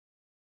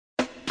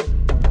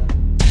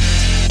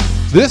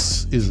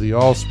This is the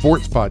All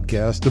Sports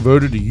Podcast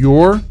devoted to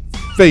your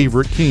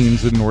favorite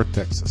teams in North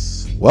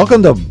Texas.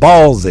 Welcome to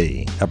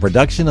Ballzy, a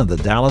production of the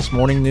Dallas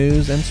Morning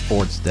News and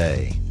Sports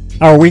Day.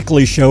 Our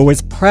weekly show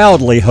is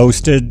proudly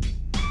hosted.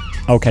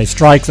 Okay,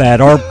 strike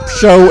that. Our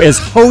show is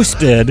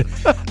hosted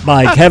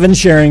by Kevin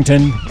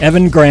Sherrington,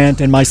 Evan Grant,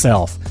 and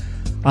myself.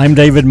 I'm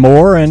David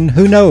Moore, and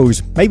who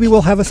knows, maybe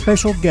we'll have a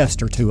special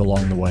guest or two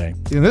along the way.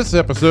 In this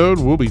episode,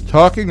 we'll be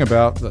talking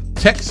about the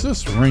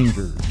Texas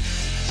Rangers.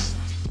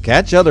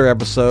 Catch other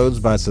episodes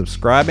by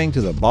subscribing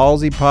to the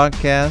Ballzy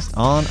Podcast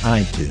on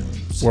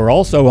iTunes. We're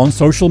also on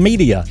social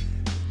media.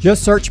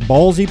 Just search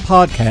Ballzy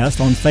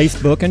Podcast on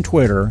Facebook and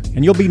Twitter,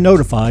 and you'll be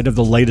notified of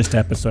the latest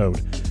episode.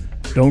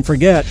 Don't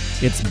forget,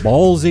 it's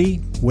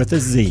Ballzy with a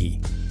Z.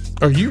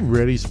 Are you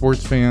ready,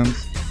 sports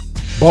fans?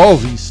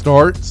 Ballzy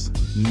starts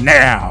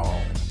now.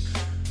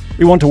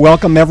 We want to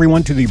welcome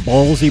everyone to the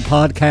Ballzy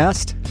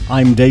Podcast.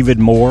 I'm David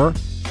Moore.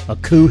 A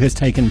coup has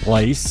taken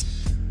place.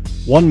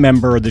 One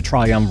member of the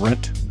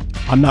triumvirate,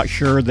 I'm not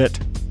sure that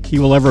he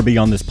will ever be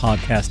on this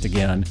podcast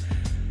again,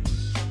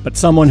 but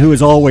someone who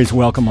is always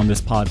welcome on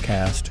this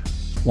podcast,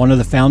 one of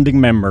the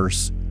founding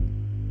members.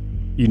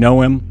 You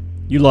know him,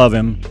 you love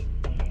him,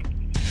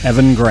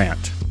 Evan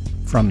Grant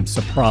from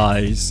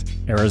Surprise,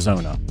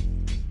 Arizona.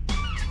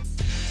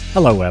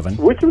 Hello, Evan.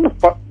 Which of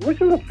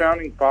the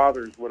founding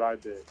fathers would I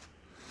be?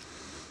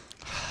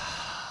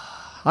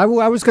 I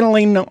was going to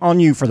lean on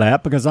you for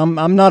that because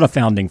I'm not a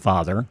founding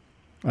father.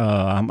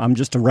 I'm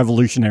just a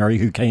revolutionary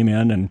who came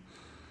in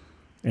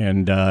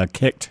and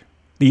kicked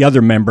the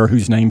other member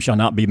whose name shall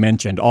not be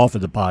mentioned off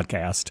of the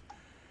podcast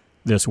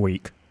this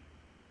week.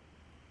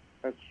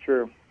 That's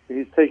true.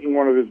 He's taking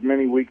one of his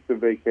many weeks of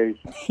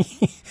vacation.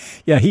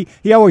 Yeah,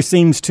 he always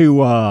seems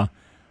to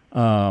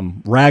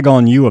rag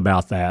on you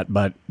about that,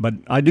 but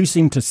I do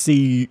seem to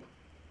see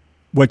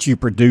what you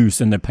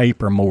produce in the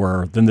paper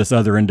more than this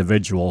other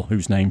individual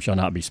whose name shall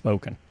not be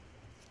spoken.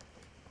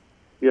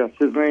 Yes,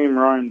 his name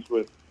rhymes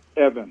with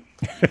Evan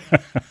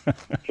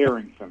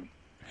Harrington.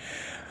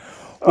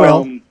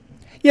 Well,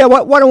 yeah.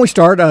 Why don't we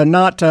start? Hit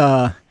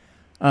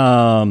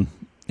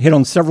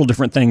on several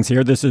different things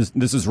here. This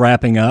is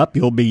wrapping up.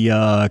 You'll be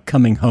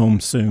coming home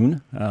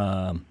soon.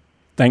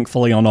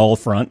 Thankfully, on all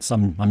fronts.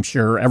 I'm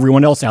sure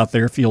everyone else out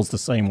there feels the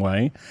same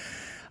way.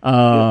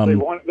 Yes,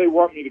 they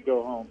want me to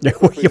go home as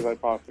quickly as I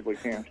possibly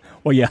can.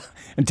 Well, yeah.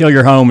 Until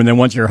you're home, and then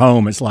once you're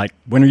home, it's like,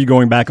 when are you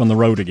going back on the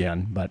road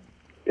again? But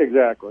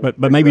exactly.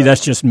 But maybe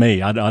that's just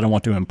me. I don't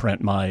want to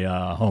imprint my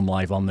home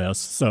life on this.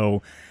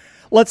 So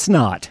let's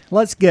not.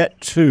 Let's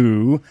get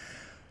to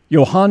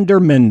Yohander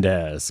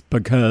Mendez,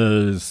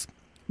 because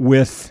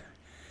with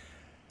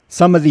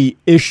some of the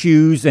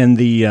issues and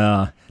the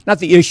not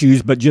the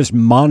issues, but just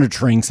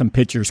monitoring some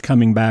pitchers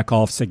coming back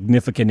off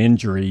significant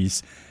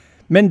injuries,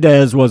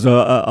 Mendez was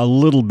a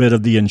little bit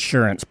of the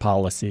insurance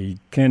policy.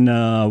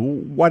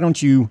 Why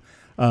don't you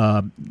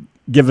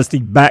give us the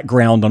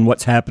background on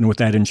what's happened with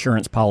that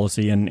insurance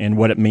policy and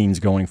what it means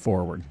going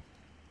forward?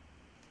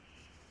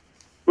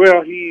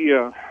 Well, he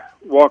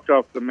walked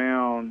off the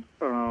mound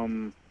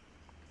on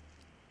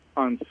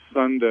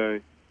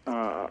Sunday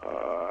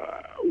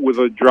with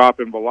a drop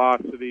in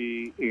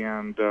velocity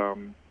and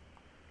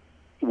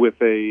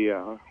with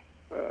a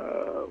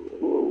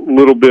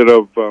little bit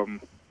of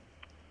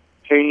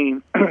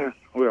pain.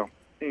 Well,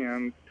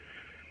 and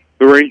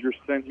the Rangers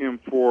sent him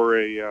for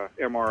a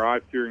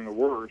MRI, fearing the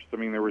worst. I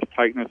mean, there was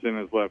tightness in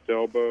his left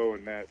elbow,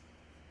 and that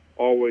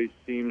always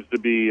seems to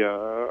be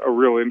a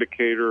real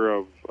indicator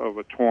of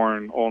a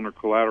torn ulnar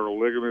collateral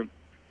ligament.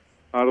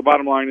 The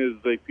bottom line is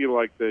they feel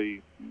like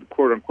they,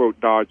 quote-unquote,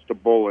 dodged a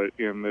bullet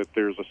in that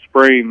there's a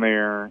sprain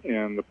there,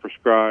 and the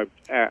prescribed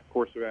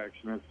course of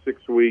action is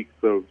 6 weeks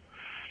of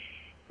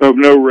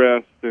no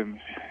rest and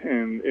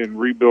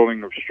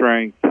rebuilding of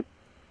strength.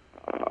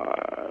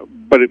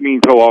 But it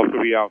means he'll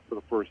also be out for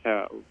the first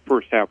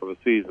half of the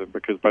season,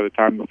 because by the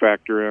time you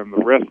factor in the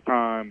rest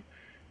time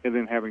and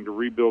then having to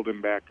rebuild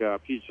him back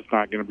up, he's just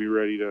not going to be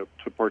ready to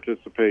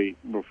participate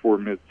before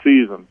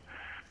mid-season.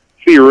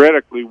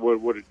 Theoretically,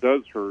 what it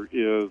does hurt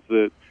is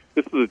that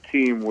this is a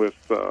team with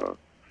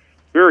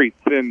very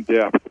thin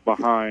depth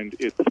behind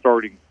its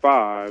starting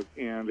five,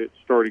 and its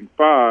starting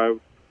five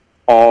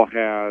all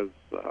has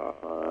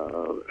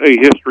a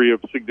history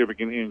of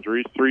significant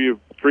injuries. Three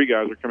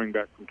guys are coming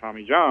back from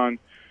Tommy John,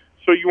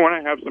 so you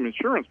want to have some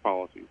insurance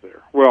policies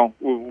there. Well,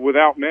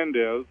 without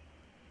Mendez,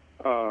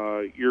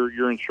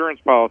 your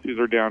insurance policies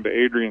are down to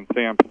Adrian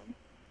Sampson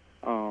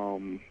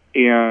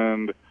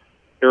and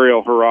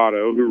Ariel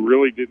Jurado, who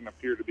really didn't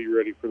appear to be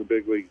ready for the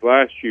big leagues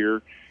last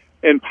year,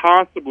 and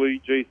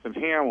possibly Jason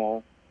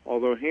Hamill,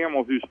 although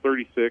Hamill, who's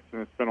 36 and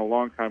has spent a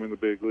long time in the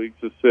big leagues,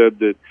 has said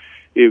that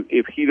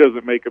if he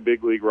doesn't make a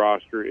big league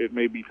roster, it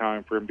may be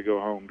time for him to go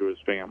home to his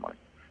family.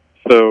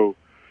 So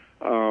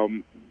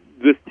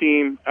this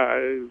team,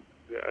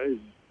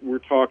 we're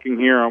talking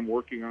here, I'm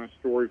working on a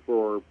story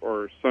for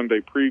our Sunday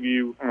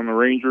preview on the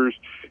Rangers,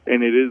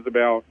 and it is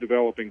about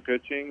developing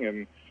pitching.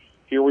 And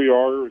here we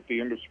are at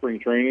the end of spring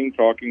training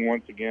talking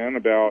once again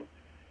about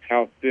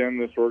how thin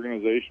this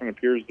organization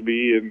appears to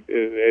be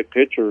at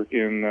pitcher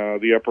in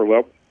the upper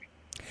level.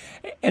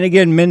 And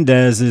again,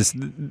 Mendez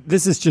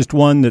this is just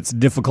one that's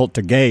difficult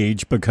to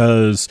gauge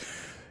because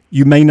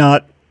you may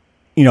not,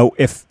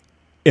 if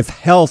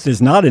health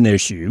is not an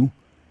issue,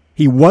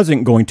 he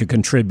wasn't going to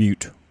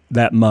contribute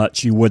that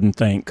much, you wouldn't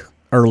think,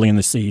 early in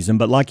the season.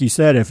 But like you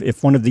said,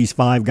 if one of these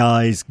five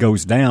guys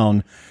goes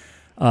down,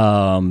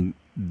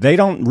 they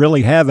don't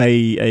really have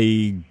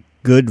a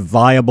good,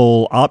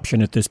 viable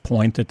option at this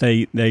point that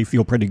they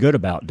feel pretty good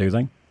about, do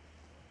they?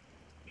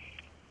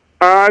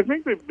 I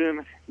think they've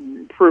been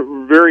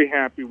very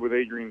happy with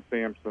Adrian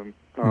Sampson,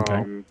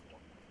 who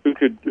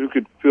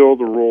could fill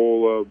the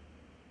role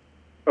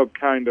of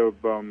kind of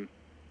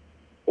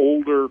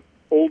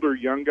older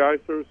young guy,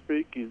 so to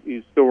speak.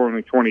 He's still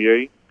only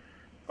 28.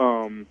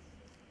 And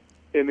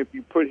if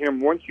you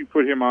once you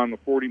put him on the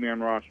 40-man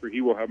roster, he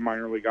will have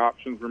minor league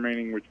options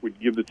remaining, which would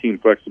give the team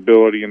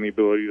flexibility and the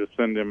ability to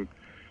send him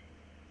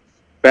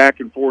back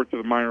and forth to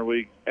the minor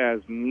league as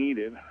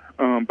needed.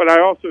 But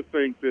I also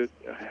think that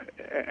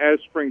as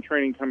spring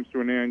training comes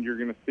to an end, you're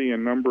going to see a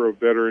number of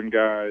veteran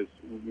guys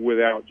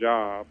without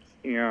jobs.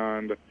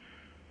 And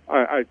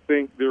I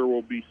think there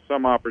will be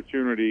some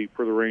opportunity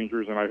for the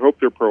Rangers, and I hope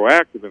they're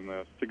proactive in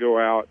this, to go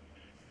out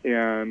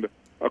and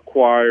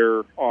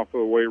acquire off of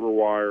the waiver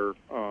wire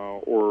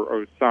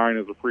or sign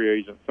as a free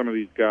agent some of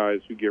these guys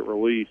who get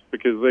released,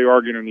 because they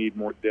are going to need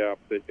more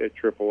depth at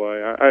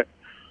AAA.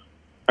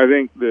 I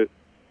think that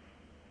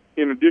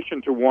in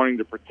addition to wanting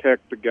to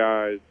protect the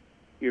guys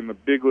on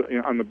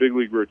the big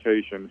league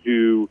rotation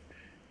who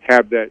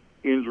have that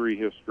injury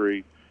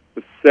history,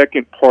 the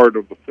second part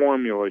of the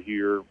formula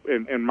here,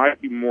 and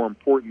might be more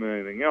important than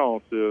anything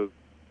else, is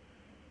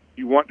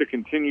you want to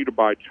continue to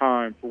buy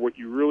time for what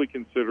you really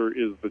consider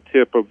is the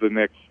tip of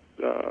the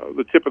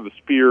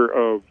spear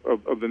of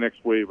the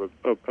next wave of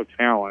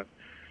talent.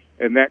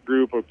 And that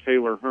group of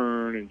Taylor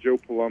Hearn and Joe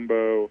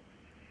Palumbo,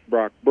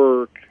 Brock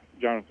Burke,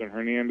 Jonathan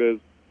Hernandez,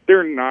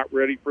 they're not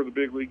ready for the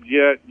big leagues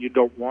yet. You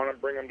don't want to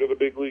bring them to the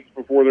big leagues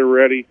before they're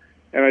ready.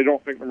 And I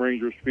don't think the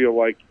Rangers feel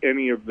like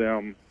any of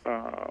them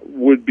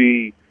would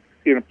be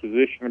in a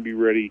position to be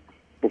ready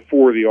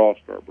before the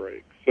All-Star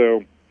break.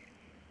 So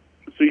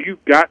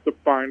you've got to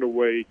find a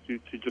way to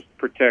just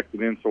protect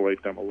and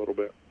insulate them a little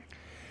bit.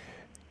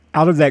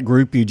 Out of that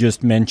group you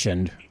just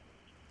mentioned,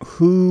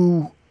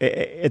 who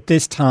at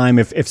this time,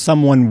 if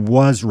someone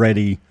was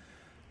ready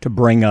to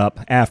bring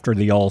up after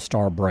the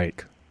All-Star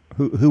break,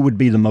 who would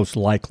be the most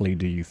likely,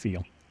 do you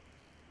feel?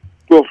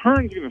 Well,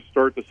 Hearn's going to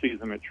start the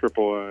season at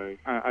AAA.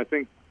 I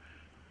think,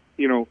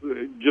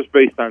 just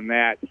based on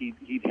that,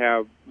 he'd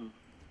have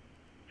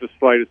the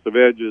slightest of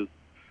edges.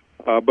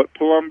 But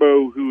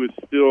Palumbo, who is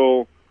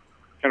still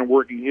kind of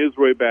working his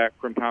way back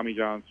from Tommy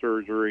John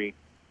surgery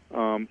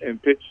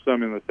and pitched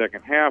some in the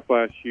second half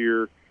last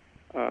year,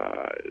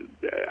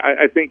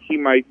 I think he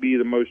might be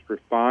the most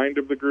refined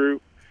of the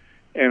group.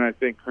 And I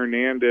think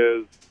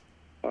Hernandez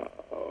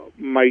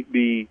might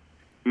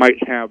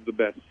have the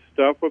best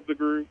stuff of the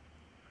group.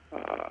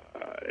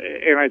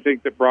 And I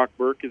think that Brock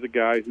Burke is a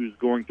guy who's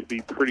going to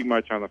be pretty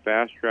much on the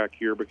fast track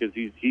here because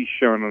he's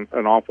shown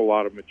an awful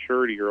lot of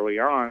maturity early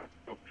on.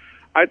 So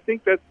I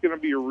think that's going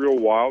to be a real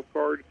wild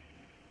card.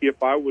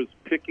 If I was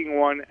picking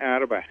one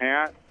out of a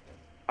hat,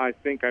 I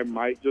think I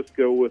might just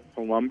go with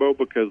Palumbo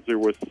because there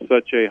was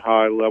such a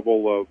high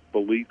level of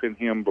belief in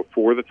him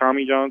before the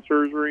Tommy John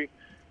surgery.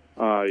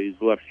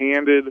 He's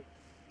left-handed,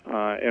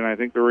 and I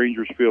think the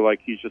Rangers feel like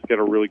he's just got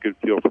a really good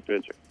feel for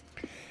pitching.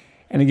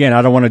 And again,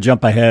 I don't want to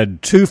jump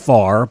ahead too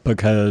far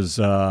because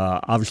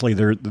obviously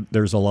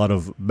there's a lot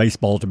of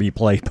baseball to be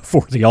played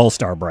before the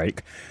All-Star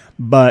break.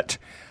 But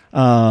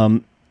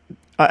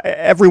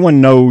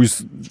everyone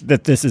knows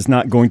that this is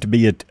not going to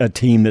be a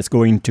team that's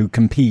going to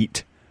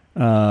compete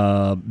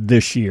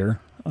this year.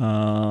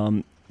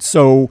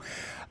 So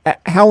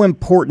how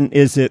important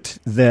is it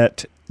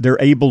that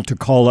they're able to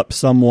call up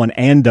someone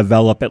and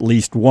develop at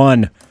least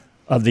one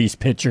of these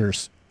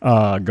pitchers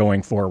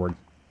going forward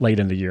late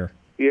in the year?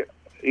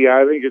 Yeah,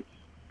 I think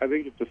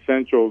it's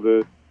essential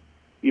that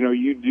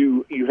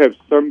you have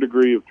some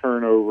degree of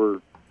turnover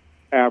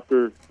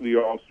after the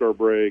All-Star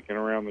break and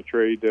around the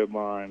trade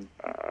deadline.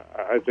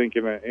 I think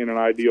in an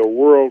ideal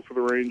world for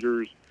the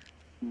Rangers,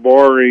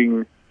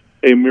 barring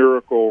a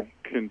miracle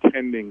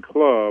contending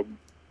club,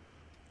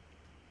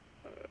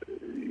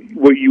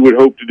 what you would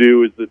hope to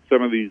do is that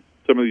some of these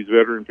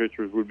veteran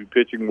pitchers would be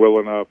pitching well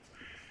enough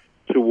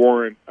to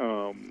warrant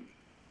a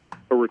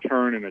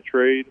return in a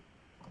trade.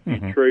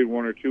 You'd trade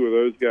one or two of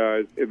those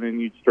guys, and then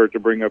you'd start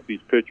to bring up these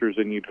pitchers,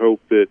 and you'd hope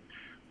that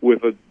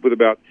with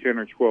about 10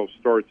 or 12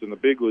 starts in the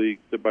big leagues,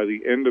 that by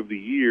the end of the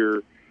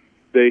year,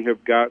 they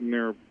have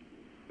gotten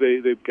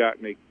they've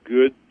gotten a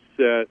good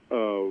set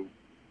of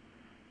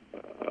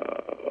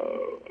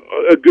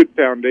a good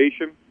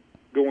foundation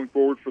going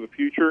forward for the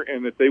future,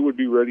 and that they would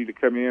be ready to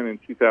come in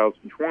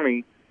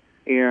 2020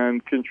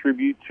 and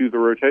contribute to the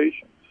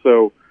rotation.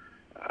 So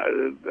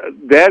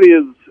that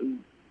is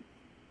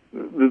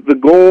the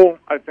goal,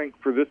 I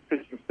think, for this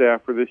pitching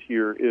staff for this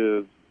year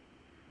is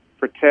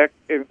protect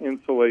and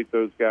insulate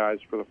those guys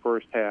for the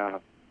first half,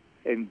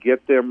 and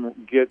get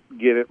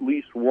at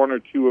least one or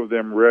two of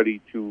them ready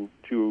to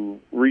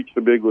reach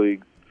the big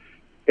leagues,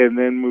 and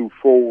then move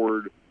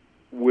forward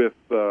with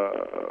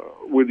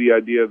the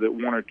idea that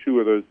one or two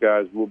of those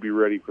guys will be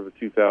ready for the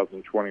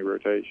 2020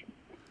 rotation.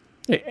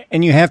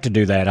 And you have to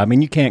do that. I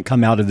mean, you can't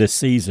come out of this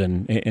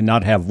season and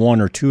not have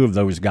one or two of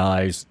those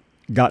guys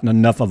gotten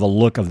enough of a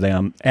look of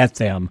them at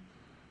them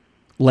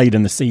late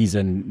in the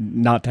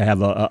season not to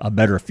have a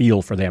better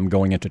feel for them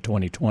going into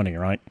 2020,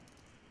 right?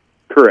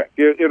 Correct.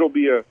 It'll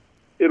be a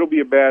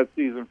bad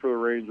season for the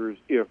Rangers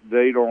if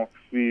they don't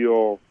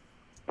feel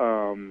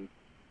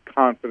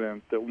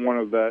confident that one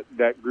of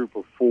that group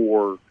of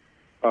four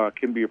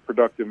can be a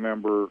productive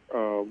member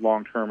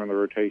long-term in the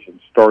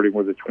rotation, starting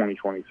with the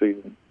 2020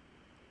 season.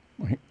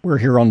 We're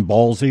here on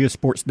Ballzy,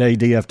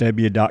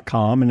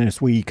 sportsdaydfw.com, and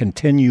as we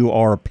continue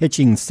our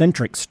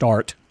pitching-centric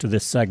start to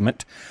this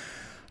segment,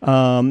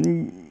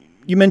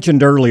 you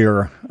mentioned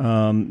earlier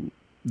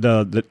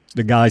the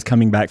guys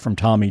coming back from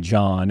Tommy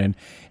John,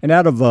 and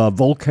out of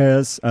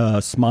Volquez,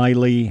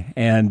 Smiley,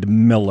 and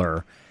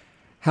Miller,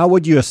 how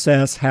would you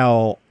assess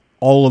how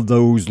all of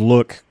those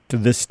look to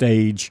this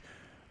stage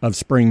of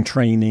spring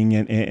training,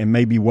 and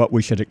maybe what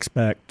we should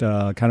expect,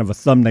 kind of a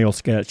thumbnail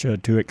sketch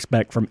to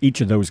expect from each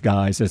of those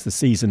guys as the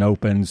season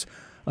opens?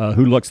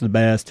 Who looks the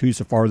best? Who's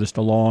the farthest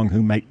along?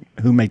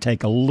 Who may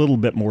take a little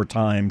bit more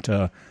time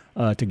to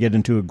get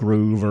into a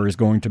groove, or is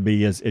going to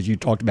be, as you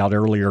talked about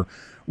earlier,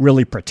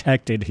 really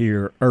protected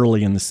here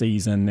early in the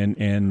season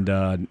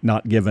and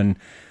not given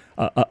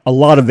a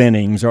lot of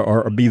innings,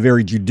 or be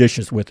very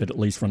judicious with it, at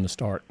least from the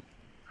start?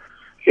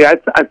 Yeah,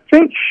 I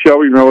think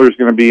Shelby Miller is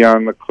going to be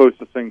on the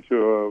closest thing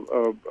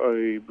to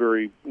a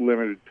very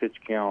limited pitch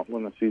count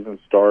when the season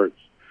starts.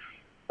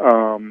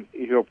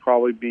 He'll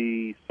probably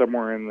be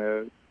somewhere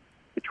in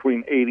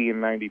between 80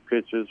 and 90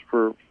 pitches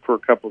for a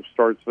couple of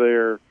starts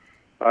there,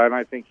 and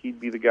I think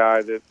he'd be the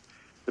guy that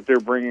they're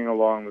bringing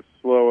along the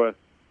slowest.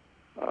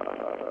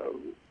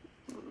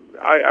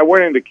 I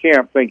went into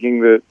camp thinking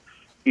that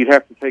you'd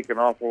have to take an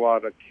awful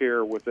lot of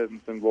care with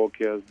Edinson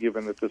Volquez,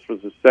 given that this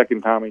was his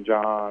second Tommy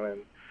John and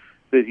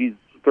that he's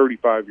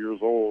 35 years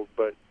old,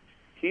 but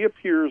he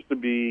appears to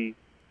be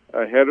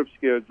ahead of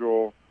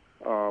schedule,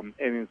 and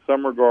in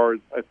some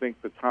regards, I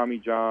think the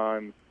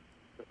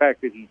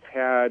fact that he's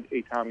had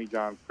a Tommy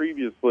John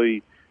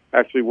previously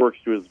actually works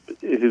to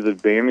his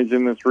advantage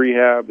in this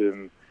rehab,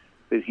 and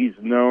that he's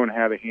known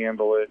how to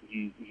handle it.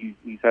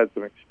 He's had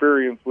some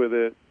experience with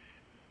it,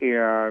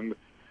 and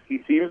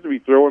he seems to be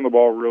throwing the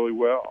ball really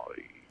well.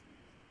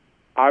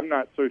 I'm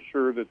not so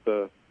sure that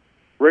the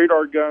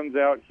radar guns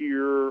out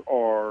here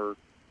are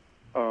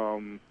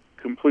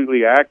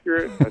completely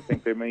accurate. I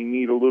think they may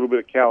need a little bit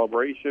of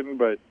calibration,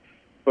 but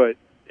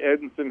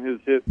Edinson has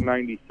hit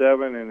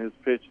 97 and has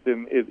pitched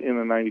in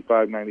the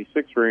 95,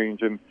 96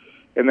 range, and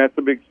that's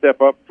a big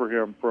step up for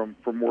him from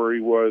where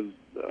he was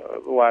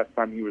the last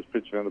time he was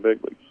pitching in the big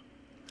leagues.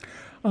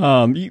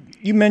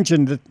 You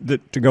mentioned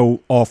that to go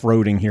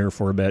off-roading here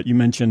for a bit. You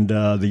mentioned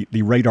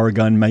the radar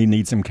gun may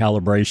need some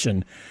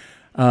calibration.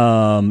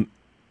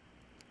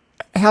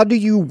 How do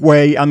you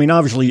weigh? I mean,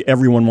 obviously,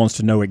 everyone wants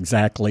to know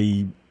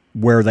exactly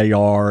where they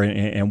are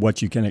and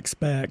what you can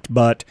expect,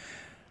 but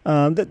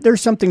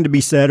there's something to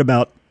be said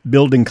about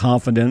building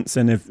confidence,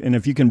 and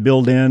if you can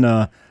build in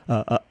a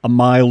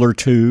mile or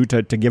two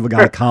to give a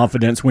guy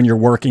confidence when you're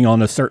working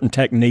on a certain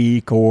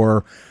technique,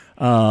 or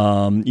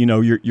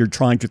you're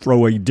trying to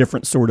throw a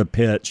different sort of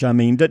pitch. I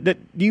mean, do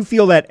you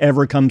feel that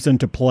ever comes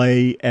into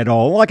play at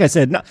all? Like I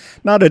said,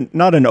 not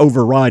an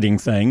overriding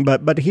thing,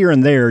 but here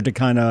and there to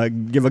kind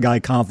of give a guy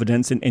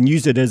confidence and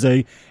use it as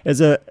a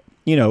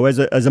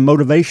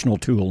motivational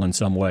tool in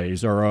some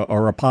ways,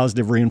 or a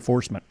positive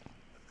reinforcement.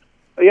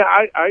 Yeah,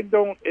 I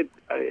don't.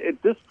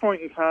 At this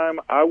point in time,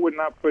 I would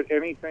not put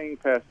anything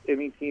past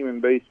any team in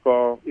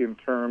baseball in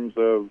terms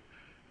of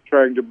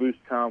trying to boost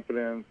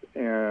confidence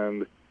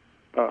and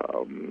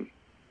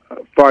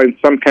find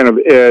some kind of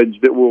edge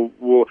that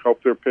will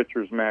help their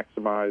pitchers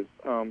maximize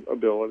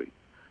ability.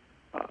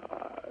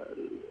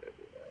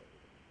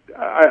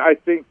 I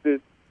think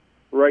that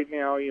right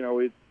now,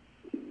 it's.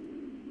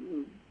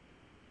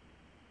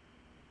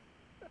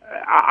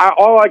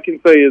 All I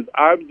can say is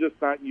I'm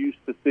just not used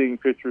to seeing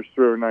pitchers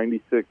throw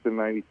 96 and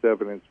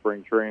 97 in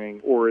spring training,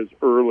 or as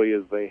early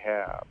as they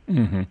have.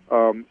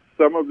 Mm-hmm.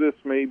 Some of this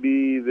may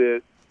be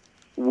that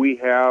we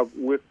have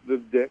with the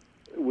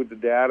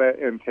data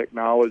and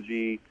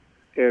technology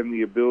and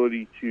the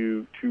ability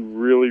to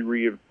really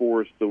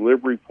reinforce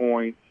delivery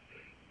points,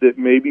 that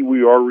maybe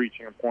we are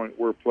reaching a point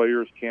where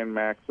players can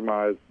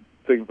maximize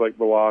things like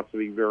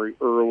velocity very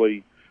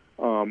early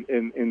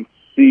and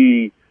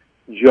see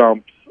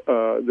jumps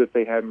that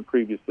they hadn't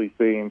previously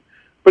seen.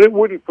 But it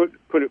wouldn't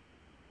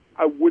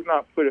I would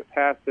not put it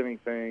past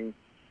anything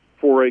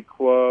for a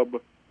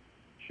club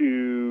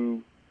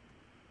to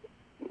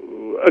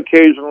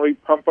occasionally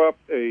pump up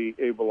a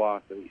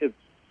velocity. It's,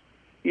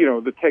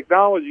 the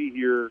technology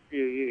here,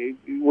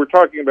 we're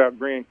talking about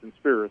grand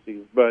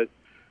conspiracies, but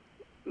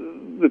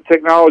the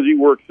technology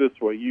works this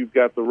way. You've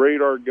got the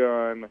radar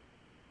gun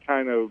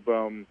kind of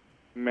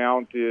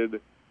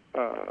mounted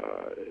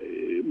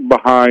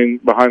behind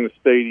the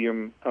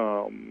stadium,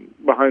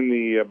 behind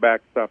the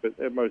backstop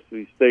at most of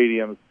these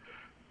stadiums.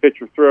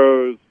 Pitcher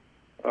throws,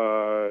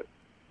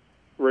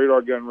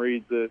 radar gun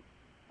reads it.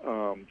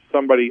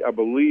 Somebody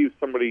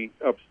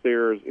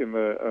upstairs in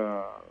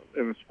the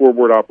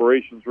scoreboard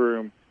operations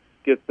room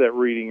gets that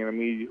reading and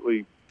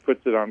immediately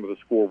puts it onto the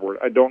scoreboard.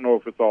 I don't know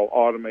if it's all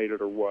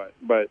automated or what,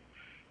 but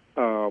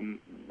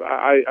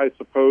I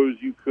suppose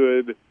you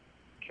could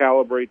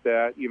calibrate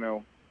that,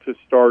 to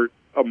start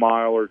a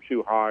mile or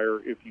two higher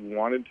if you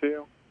wanted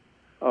to.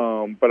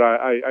 But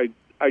I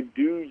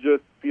do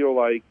just feel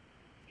like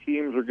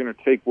teams are going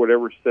to take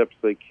whatever steps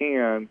they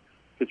can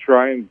to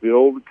try and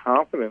build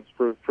confidence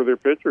for their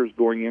pitchers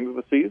going into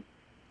the season.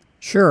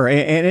 Sure,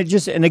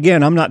 and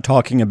again, I'm not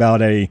talking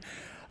about a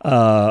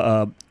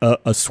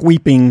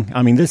sweeping.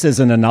 I mean, this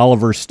isn't an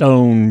Oliver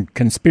Stone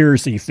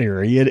conspiracy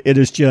theory. It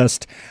is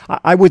just,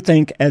 I would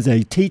think, as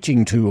a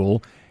teaching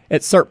tool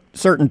at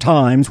certain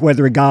times,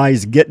 whether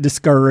guys get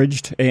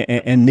discouraged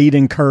and need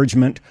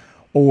encouragement,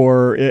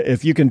 or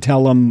if you can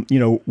tell them,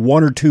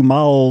 1 or 2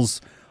 miles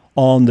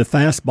on the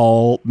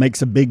fastball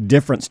makes a big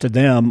difference to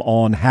them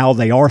on how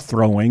they are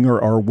throwing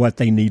or what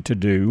they need to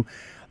do,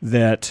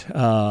 that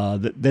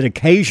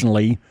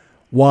occasionally,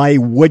 why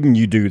wouldn't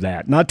you do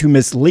that? Not to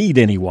mislead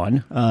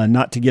anyone,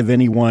 not to give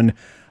anyone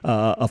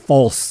a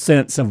false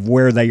sense of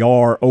where they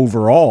are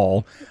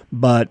overall,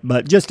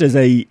 but just as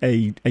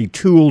a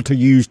tool to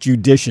use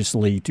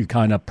judiciously to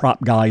kind of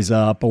prop guys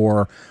up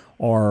or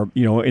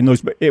in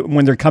those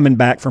when they're coming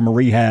back from a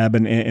rehab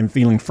and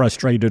feeling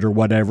frustrated or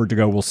whatever, to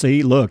go, well,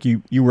 see, look,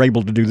 you were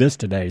able to do this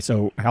today,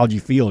 so how'd you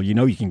feel?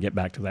 You can get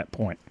back to that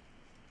point.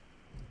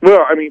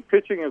 Well, I mean,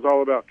 pitching is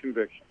all about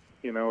conviction.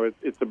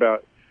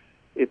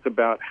 It's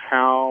about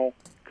how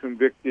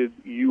convicted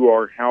you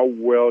are, how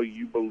well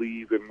you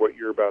believe in what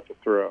you're about to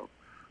throw,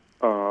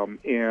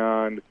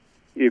 and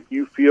if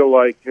you feel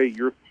like, hey,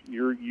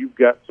 you've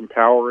got some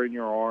power in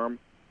your arm,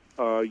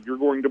 you're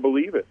going to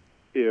believe it.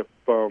 If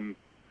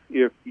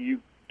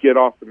you get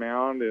off the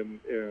mound and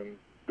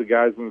the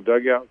guys in the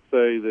dugout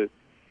say that,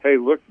 hey,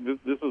 look, this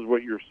is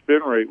what your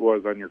spin rate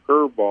was on your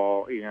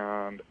curveball,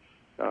 and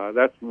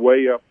that's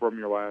way up from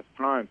your last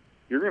time,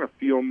 you're going to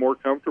feel more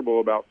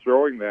comfortable about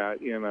throwing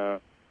that in a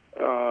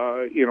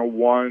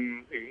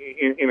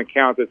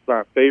count that's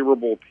not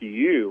favorable to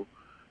you,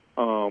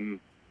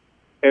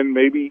 and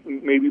maybe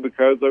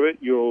because of it,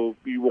 you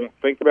won't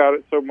think about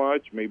it so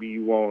much. Maybe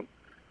you won't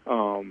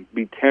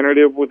be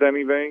tentative with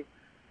anything,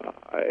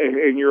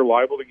 and you're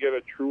liable to get a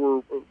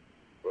truer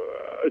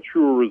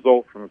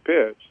result from a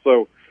pitch.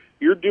 So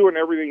you're doing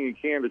everything you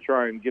can to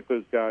try and get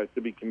those guys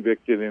to be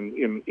convicted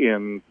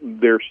in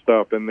their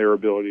stuff and their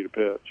ability to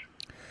pitch.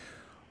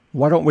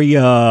 Why don't we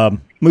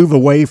move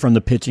away from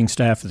the pitching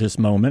staff at this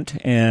moment,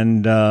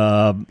 and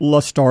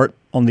let's start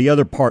on the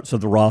other parts of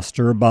the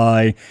roster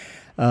by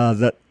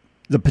the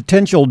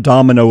potential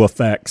domino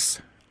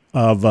effects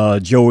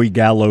of Joey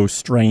Gallo's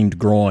strained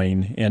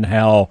groin, and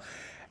how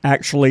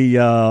actually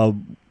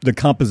the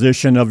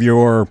composition of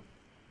your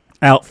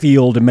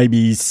outfield and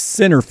maybe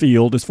center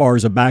field, as far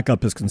as a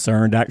backup is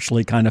concerned,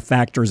 actually kind of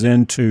factors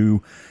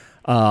into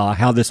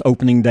how this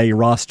opening day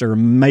roster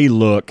may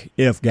look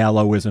if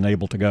Gallo isn't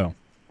able to go.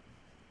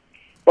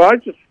 Well, I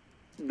just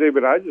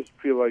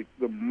feel like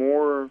the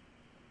more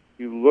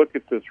you look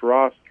at this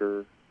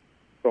roster,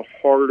 the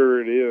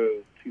harder it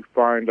is to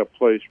find a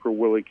place for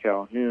Willie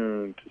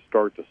Calhoun to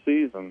start the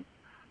season.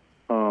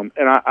 And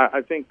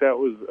I think that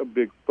was a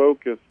big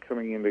focus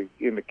coming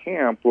into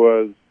camp,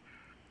 was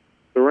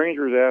the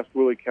Rangers asked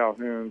Willie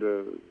Calhoun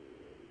to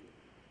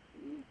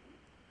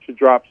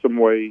drop some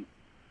weight,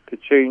 to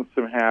change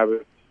some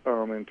habits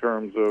in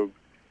terms of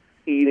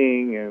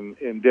eating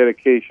and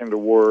dedication to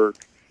work,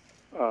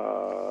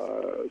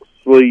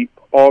 sleep,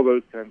 all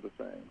those kinds of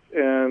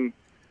things,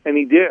 and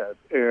he did,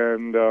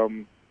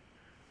 and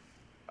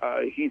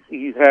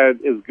he's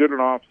had as good an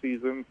off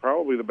season,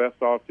 probably the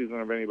best off season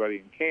of anybody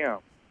in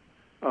camp.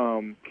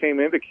 Came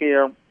into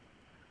camp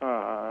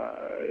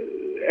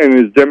and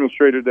has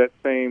demonstrated that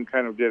same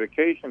kind of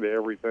dedication to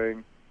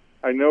everything.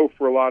 I know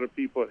for a lot of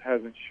people it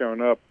hasn't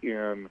shown up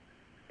in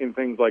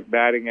things like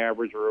batting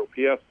average or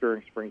OPS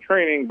during spring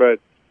training, but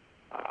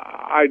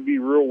I'd be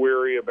real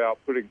wary about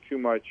putting too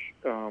much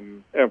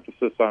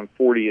emphasis on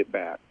 40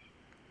 at-bats.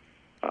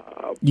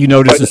 You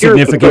notice a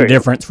significant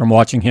difference from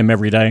watching him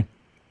every day?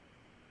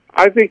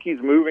 I think he's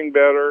moving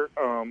better.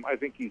 I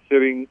think he's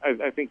hitting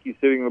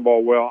the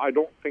ball well. I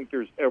don't think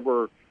there's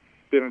ever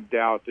been a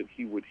doubt that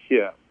he would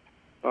hit.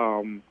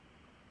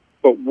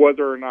 But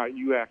whether or not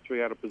you actually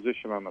had a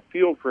position on the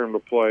field for him to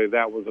play,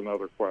 that was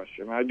another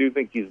question. I do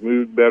think he's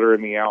moved better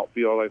in the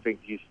outfield. I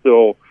think he's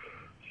still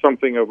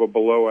something of a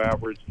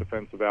below-average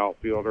defensive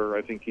outfielder.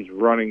 I think he's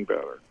running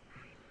better.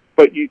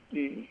 But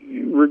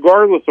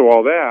regardless of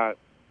all that,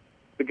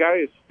 the guy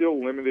is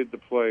still limited to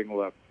playing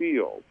left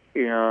field,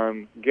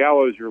 and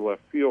Gallo's your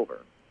left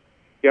fielder.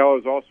 Gallo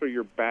is also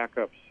your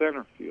backup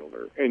center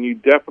fielder, and you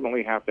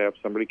definitely have to have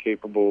somebody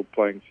capable of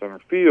playing center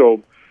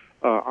field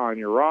on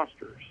your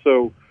roster.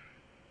 So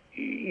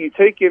you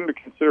take into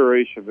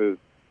consideration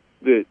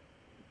that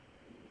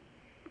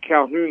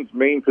Calhoun's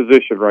main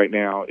position right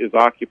now is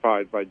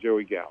occupied by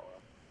Joey Gallo.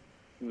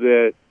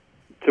 That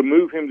to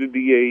move him to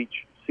DH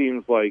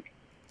seems like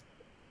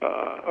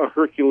a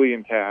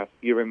Herculean task,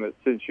 given that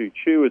Sin-Shu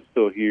Chu is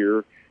still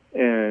here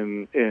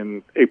and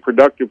a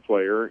productive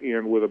player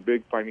and with a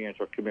big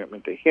financial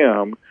commitment to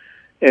him.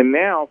 And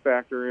now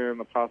factor in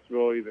the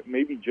possibility that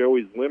maybe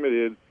Joey's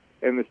limited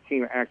and this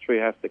team actually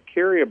has to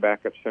carry a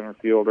backup center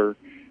fielder.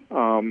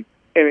 And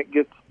it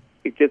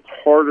gets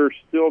harder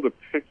still to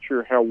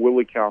picture how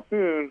Willie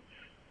Calhoun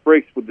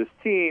breaks with this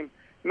team.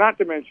 Not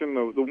to mention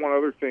the one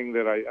other thing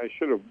that I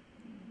should have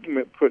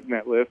put in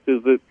that list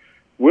is that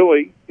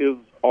Willie is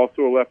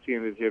also a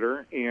left-handed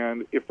hitter,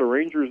 and if the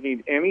Rangers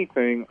need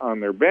anything on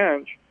their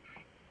bench,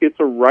 it's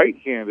a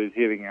right-handed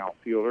hitting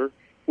outfielder,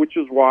 which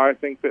is why I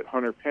think that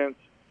Hunter Pence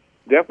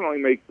definitely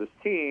makes this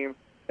team,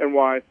 and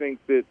why I think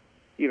that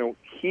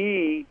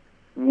he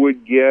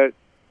would get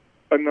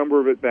a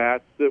number of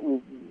at-bats that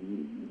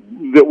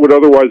would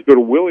otherwise go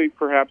to Willie,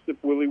 perhaps if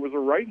Willie was a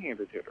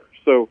right-handed hitter.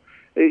 So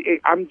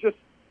I'm just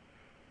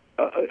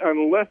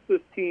unless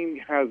this team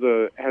has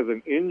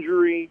an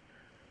injury,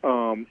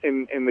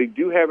 and they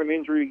do have an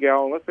injury,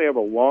 Gal, unless they have a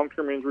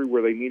long-term injury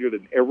where they needed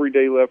an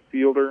everyday left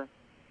fielder,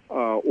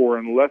 or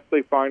unless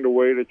they find a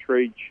way to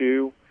trade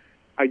Chu,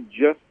 I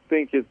just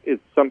think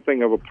it's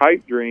something of a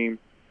pipe dream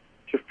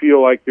to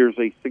feel like there's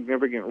a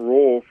significant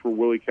role for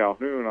Willie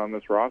Calhoun on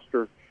this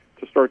roster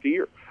to start the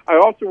year. I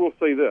also will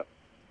say this,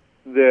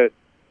 that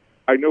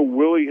I know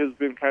Willie has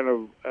been kind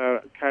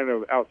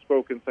of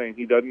outspoken, saying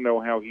he doesn't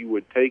know how he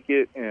would take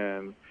it,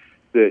 and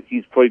that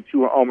he's played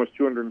almost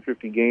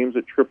 250 games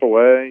at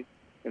AAA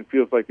and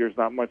feels like there's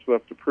not much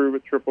left to prove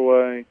at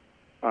AAA.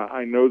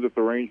 I know that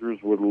the Rangers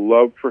would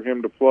love for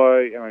him to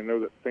play, and I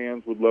know that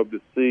fans would love to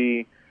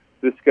see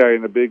this guy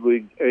in the big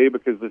leagues, A,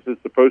 because this is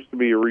supposed to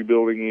be a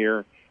rebuilding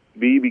year,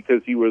 B,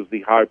 because he was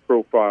the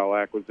high-profile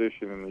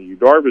acquisition in the Yu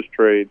Darvish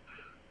trade.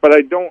 But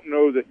I don't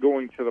know that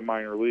going to the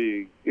minor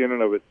league in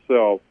and of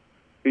itself,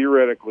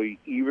 theoretically,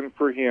 even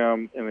for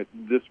him and at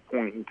this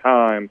point in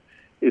time,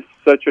 is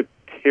such a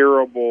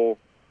terrible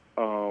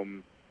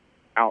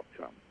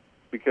outcome.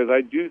 Because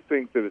I do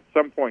think that at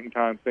some point in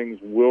time things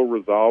will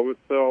resolve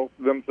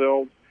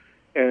themselves,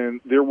 and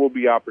there will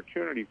be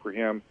opportunity for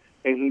him,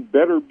 and he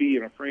better be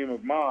in a frame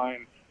of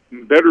mind,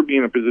 and better be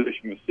in a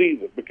position to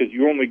seize it, because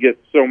you only get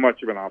so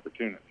much of an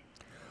opportunity.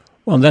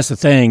 Well, and that's the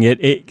thing.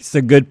 It's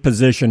a good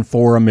position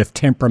for him if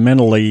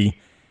temperamentally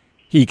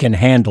he can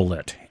handle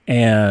it.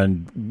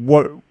 And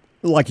what,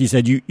 like you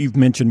said, you've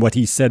mentioned what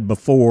he said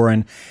before,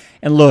 and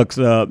look,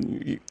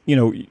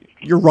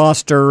 your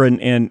roster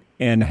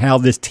and how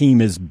this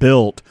team is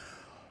built,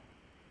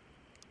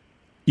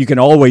 you can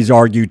always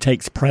argue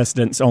takes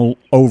precedence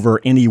over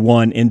any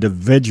one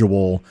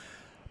individual.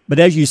 But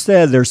as you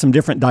said, there's some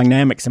different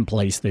dynamics in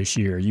place this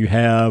year. You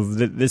have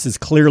this is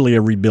clearly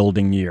a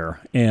rebuilding year,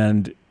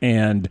 and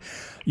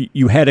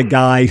you had a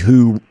guy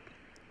who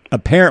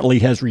apparently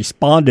has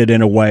responded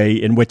in a way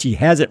in which he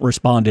hasn't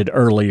responded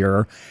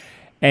earlier,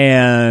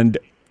 and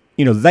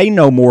they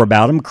know more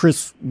about him.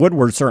 Chris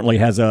Woodward certainly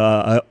has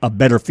a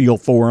better feel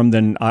for him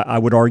than I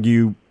would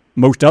argue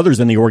most others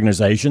in the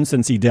organization,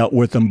 since he dealt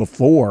with them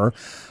before.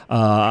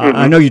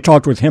 I know you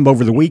talked with him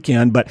over the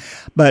weekend, but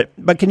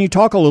can you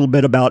talk a little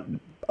bit about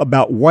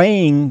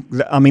weighing,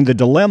 the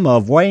dilemma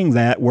of weighing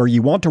that, where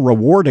you want to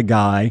reward a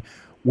guy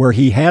where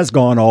he has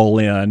gone all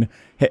in,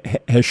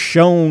 has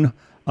shown,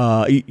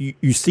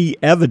 you see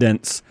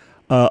evidence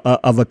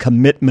of a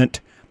commitment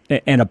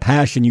and a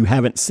passion you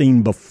haven't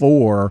seen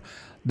before,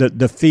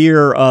 the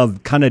fear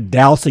of kind of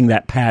dousing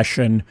that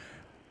passion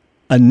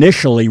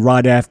initially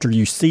right after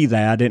you see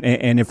that,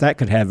 and if that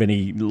could have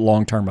any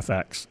long-term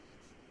effects.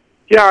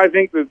 Yeah,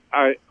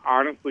 I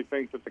honestly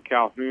think that the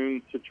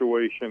Calhoun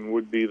situation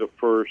would be the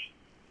first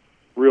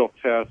real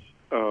test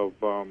of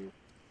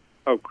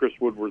Chris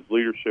Woodward's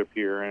leadership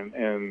here,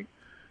 and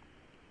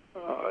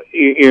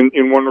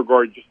in one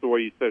regard, just the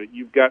way you said it,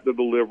 you've got to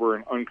deliver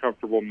an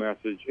uncomfortable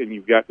message, and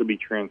you've got to be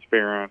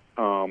transparent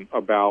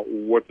about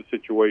what the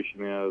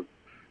situation is,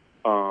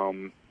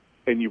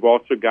 and you've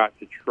also got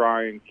to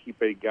try and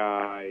keep a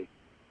guy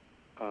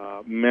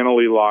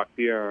mentally locked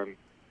in,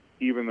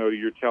 even though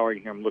you're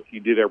telling him, look,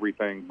 you did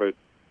everything, but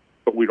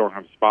we don't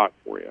have a spot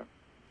for you.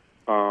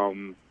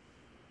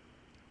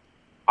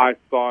 I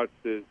thought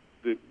that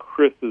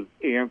Chris's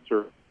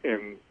answer,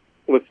 and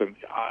listen,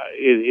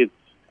 it's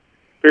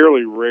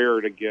fairly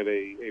rare to get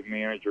a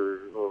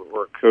manager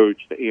or a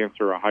coach to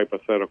answer a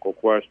hypothetical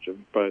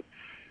question, but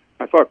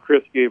I thought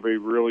Chris gave a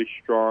really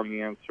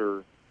strong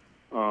answer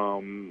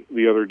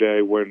the other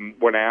day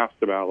when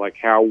asked about, like,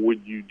 how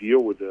would you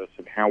deal with this,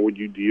 and how would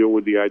you deal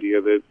with the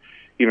idea that,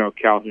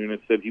 Calhoun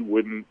had said he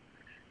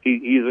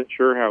isn't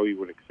sure how he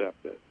would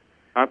accept it.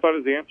 I thought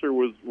his answer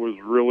was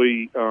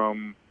really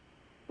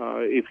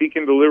if he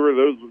can deliver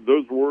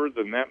those words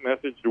and that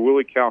message to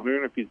Willie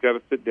Calhoun, if he's got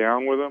to sit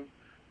down with him,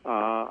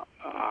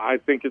 I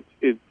think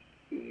it's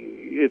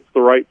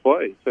the right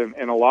place.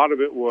 And a lot of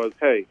it was,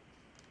 hey,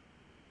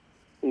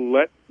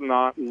 let's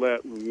not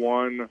let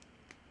one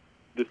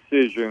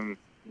decision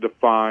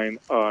define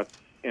us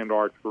and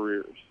our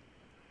careers.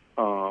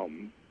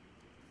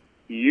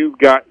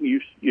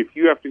 If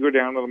you have to go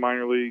down to the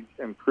minor leagues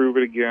and prove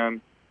it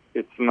again,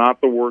 it's not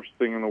the worst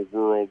thing in the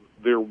world.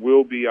 There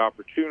will be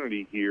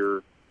opportunity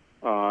here.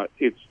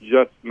 It's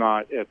just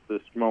not at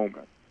this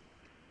moment.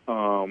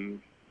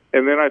 And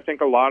then I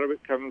think a lot of it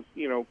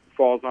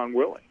falls on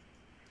Willie.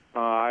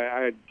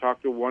 I had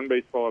talked to one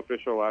baseball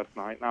official last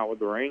night, not with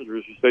the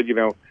Rangers. He said,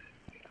 you're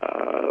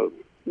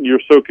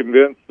so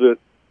convinced that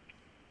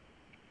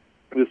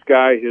this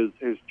guy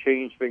has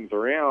changed things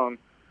around,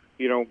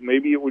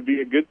 maybe it would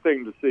be a good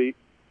thing to see.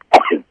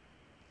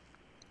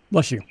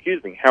 Bless you.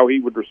 Excuse me. How he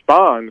would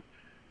respond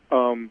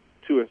to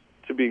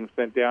being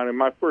sent down. And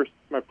my first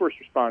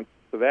response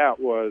to that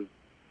was,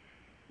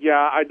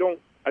 I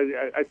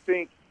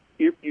think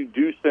if you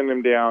do send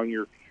him down,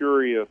 you're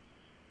curious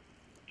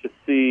to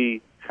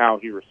see how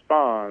he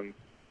responds,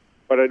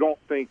 but I don't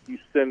think you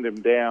send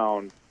him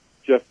down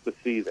just to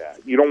see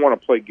that. You don't want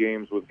to play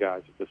games with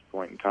guys at this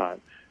point in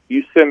time.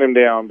 You send him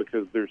down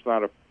because there's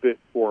not a fit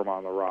for him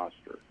on the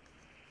roster,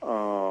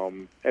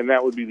 and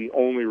that would be the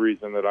only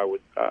reason that I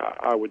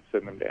would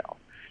send him down.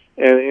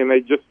 And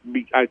I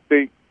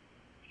think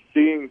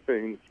seeing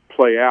things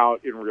play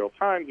out in real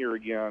time here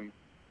again,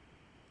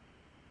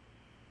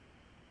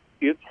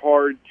 it's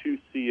hard to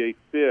see a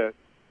fit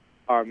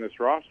on this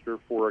roster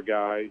for a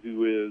guy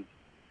who is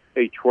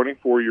a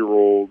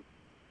 24-year-old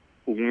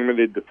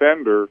limited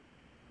defender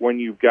when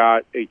you've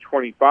got a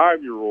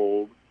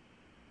 25-year-old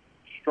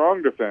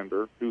strong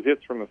defender who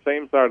hits from the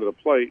same side of the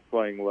plate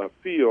playing left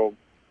field,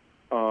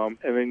 and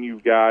then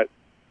you've got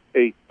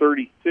a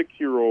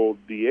 36-year-old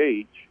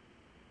DH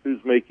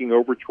who's making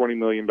over $20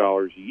 million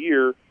a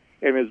year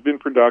and has been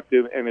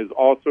productive and has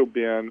also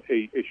been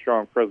a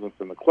strong presence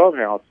in the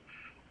clubhouse.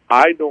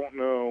 I don't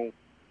know,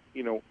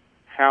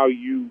 how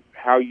you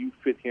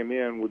fit him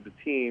in with the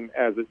team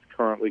as it's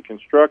currently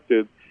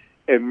constructed,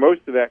 and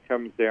most of that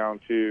comes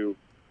down to,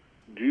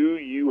 do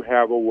you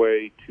have a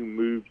way to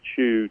move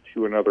Chu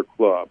to another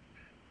club?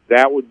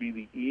 That would be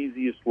the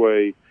easiest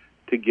way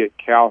to get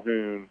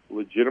Calhoun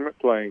legitimate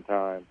playing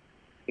time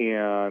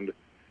and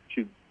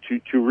to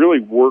really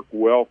work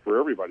well for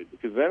everybody,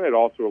 because then it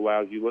also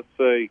allows you, let's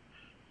say,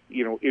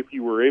 if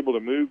you were able to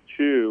move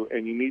Chu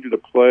and you needed to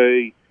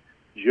play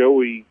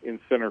Joey in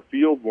center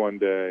field one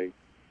day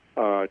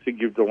to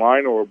give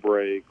Delino a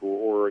break,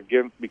 or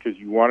against, because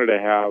you wanted to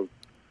have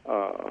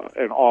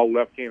an all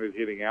left-handed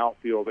hitting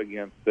outfield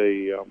against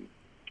a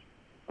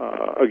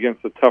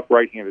tough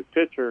right-handed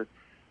pitcher,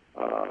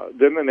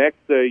 then the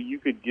next day you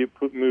could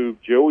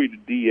move Joey to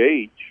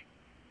DH,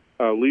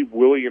 leave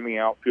Willie in the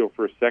outfield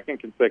for a second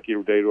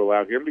consecutive day to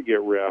allow him to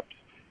get reps,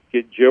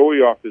 get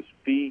Joey off his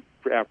feet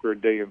after a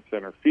day in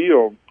center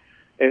field.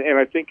 And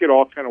I think it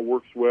all kind of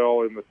works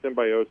well in the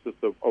symbiosis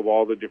of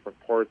all the different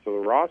parts of the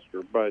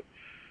roster. But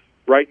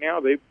right now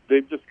they've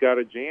just got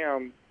a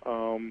jam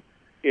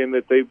in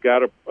that they've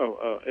got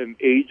an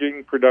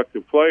aging,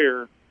 productive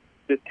player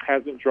that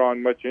hasn't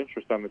drawn much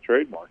interest on the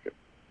trade market.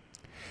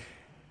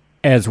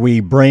 As we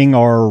bring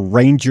our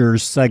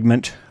Rangers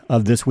segment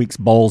of this week's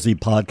Ballzy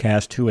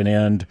podcast to an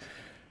end,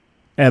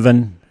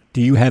 Evan,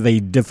 do you have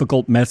a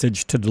difficult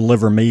message to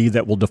deliver me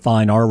that will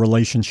define our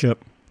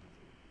relationship?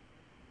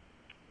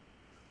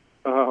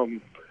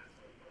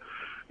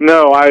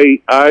 No,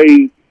 I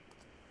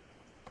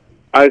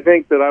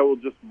think that I will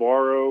just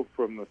borrow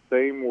from the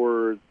same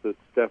words that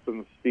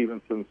Stephen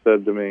Stevenson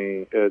said to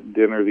me at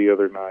dinner the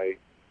other night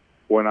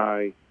when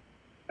I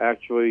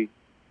actually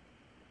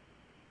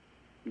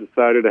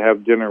decided to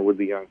have dinner with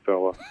the young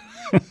fella.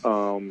 I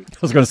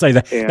was going to say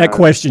that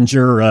questions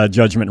your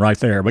judgment right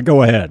there, but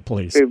go ahead,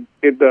 please.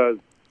 It does.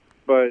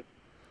 But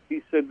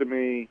he said to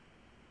me,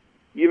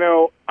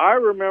 I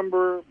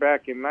remember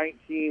back in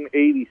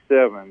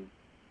 1987,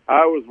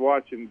 I was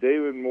watching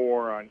David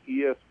Moore on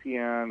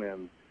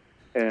ESPN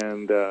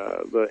and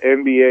the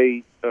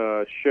NBA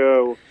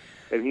show,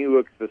 and he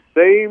looks the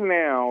same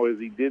now as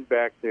he did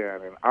back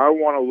then, and I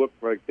want to look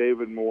like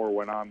David Moore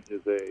when I'm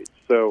his age.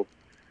 So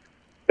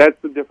that's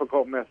the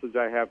difficult message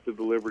I have to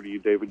deliver to you,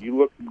 David. You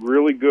look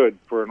really good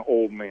for an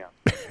old man.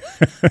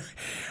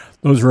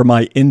 Those were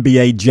my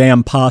NBA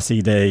Jam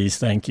Posse days,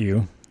 thank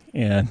you.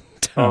 And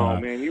oh,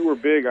 man, you were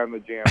big on the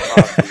Jam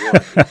Posse,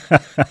 weren't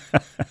you?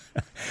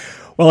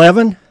 Well,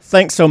 Evan,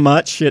 thanks so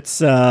much.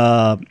 It's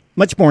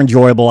much more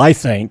enjoyable, I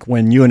think,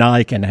 when you and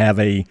I can have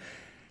a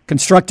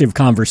constructive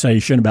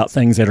conversation about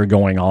things that are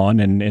going on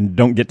and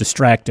don't get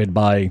distracted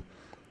by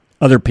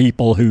other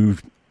people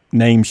whose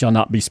names shall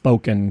not be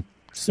spoken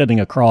sitting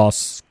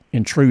across,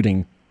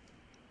 intruding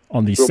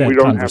on the said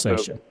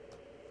conversation.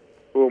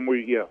 When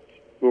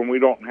we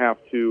don't have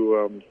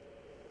to,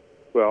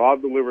 I'll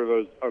deliver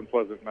those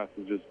unpleasant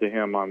messages to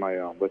him on my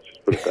own. Let's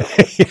just put it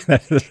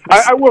that way.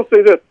 I will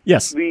say this.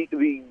 Yes.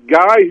 The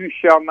guy who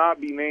shall not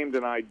be named,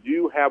 and I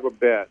do have a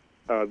bet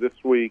this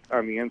week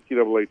on the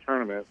NCAA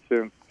tournament,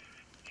 since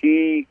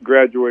he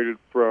graduated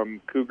from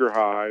Cougar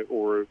High,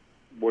 or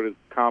what is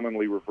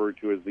commonly referred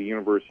to as the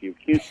University of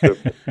Houston.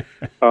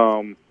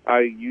 I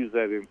use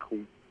that in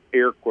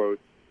air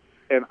quotes.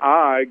 And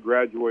I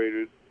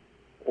graduated,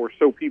 or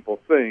so people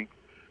think,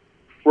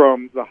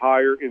 from the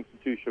higher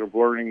institution of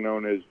learning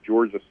known as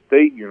Georgia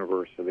State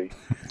University.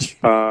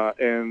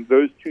 And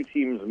those two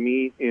teams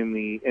meet in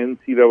the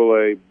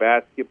NCAA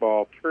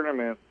basketball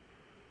tournament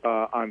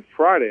on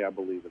Friday, I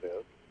believe it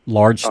is.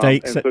 Large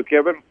stakes. And so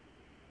Kevin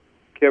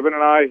and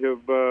I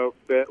have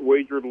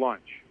wagered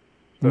lunch.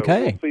 So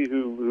Okay. we'll see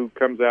who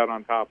comes out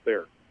on top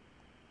there.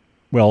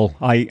 Well,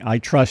 I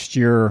trust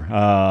your.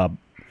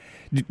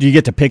 Do you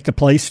get to pick the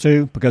place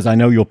too? Because I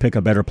know you'll pick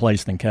a better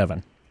place than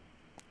Kevin,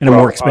 and a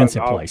more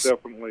expensive I'll place.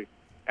 Definitely,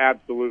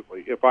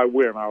 absolutely. If I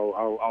win,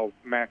 I'll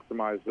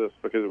maximize this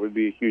because it would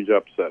be a huge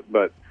upset.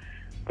 But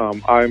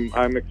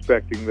I'm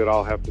expecting that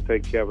I'll have to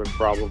take Kevin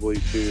probably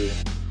to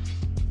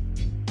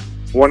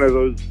one of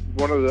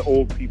the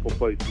old people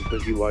places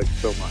that he likes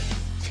so much.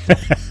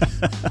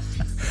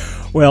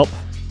 Well,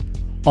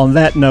 on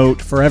that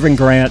note, for Evan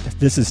Grant,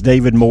 this is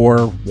David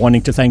Moore,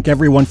 wanting to thank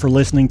everyone for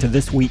listening to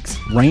this week's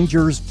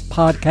Rangers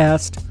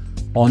podcast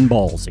on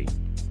Ballzy.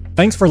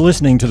 Thanks for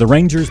listening to the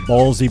Rangers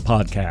Ballzy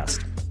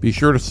podcast. Be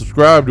sure to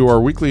subscribe to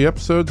our weekly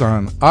episodes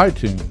on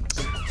iTunes.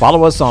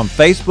 Follow us on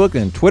Facebook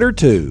and Twitter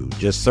too.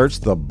 Just search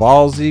the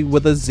Ballzy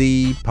with a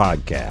Z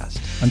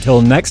podcast.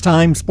 Until next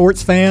time,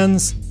 sports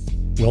fans,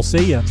 we'll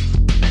see you.